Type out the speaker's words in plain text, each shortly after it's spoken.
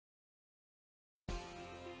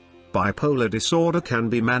Bipolar disorder can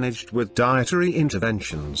be managed with dietary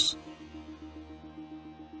interventions.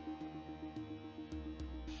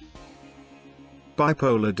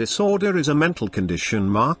 Bipolar disorder is a mental condition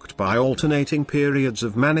marked by alternating periods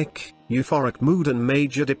of manic, euphoric mood and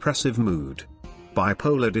major depressive mood.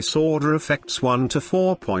 Bipolar disorder affects 1 to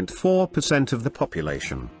 4.4% of the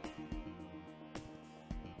population.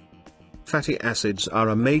 Fatty acids are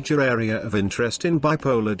a major area of interest in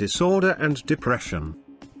bipolar disorder and depression.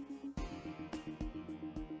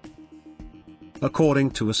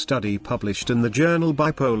 According to a study published in the journal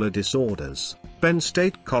Bipolar Disorders, Penn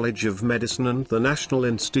State College of Medicine and the National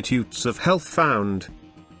Institutes of Health found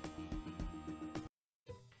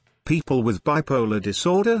people with bipolar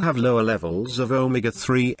disorder have lower levels of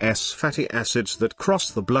omega-3s fatty acids that cross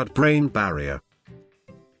the blood-brain barrier.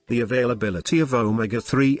 The availability of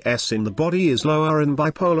omega-3s in the body is lower in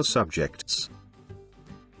bipolar subjects.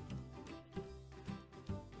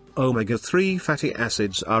 Omega-3 fatty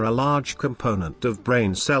acids are a large component of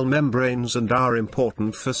brain cell membranes and are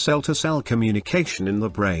important for cell-to-cell communication in the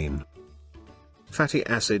brain. Fatty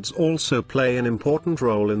acids also play an important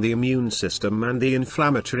role in the immune system and the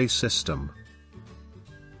inflammatory system.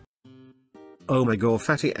 Omega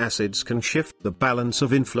fatty acids can shift the balance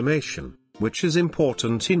of inflammation, which is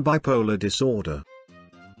important in bipolar disorder.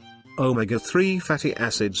 Omega-3 fatty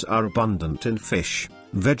acids are abundant in fish,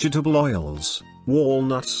 vegetable oils,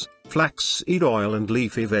 walnuts, flaxseed oil and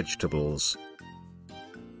leafy vegetables.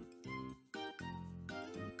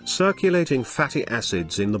 Circulating fatty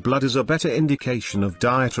acids in the blood is a better indication of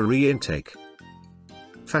dietary intake.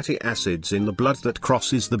 Fatty acids in the blood that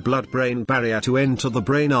crosses the blood-brain barrier to enter the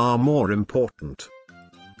brain are more important.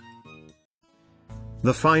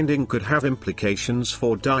 The finding could have implications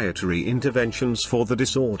for dietary interventions for the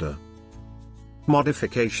disorder.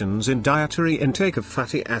 Modifications in dietary intake of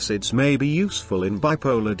fatty acids may be useful in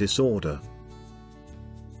bipolar disorder.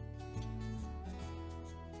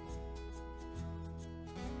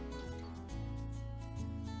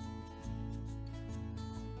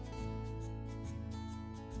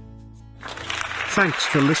 Thanks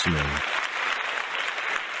for listening.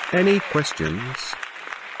 Any questions?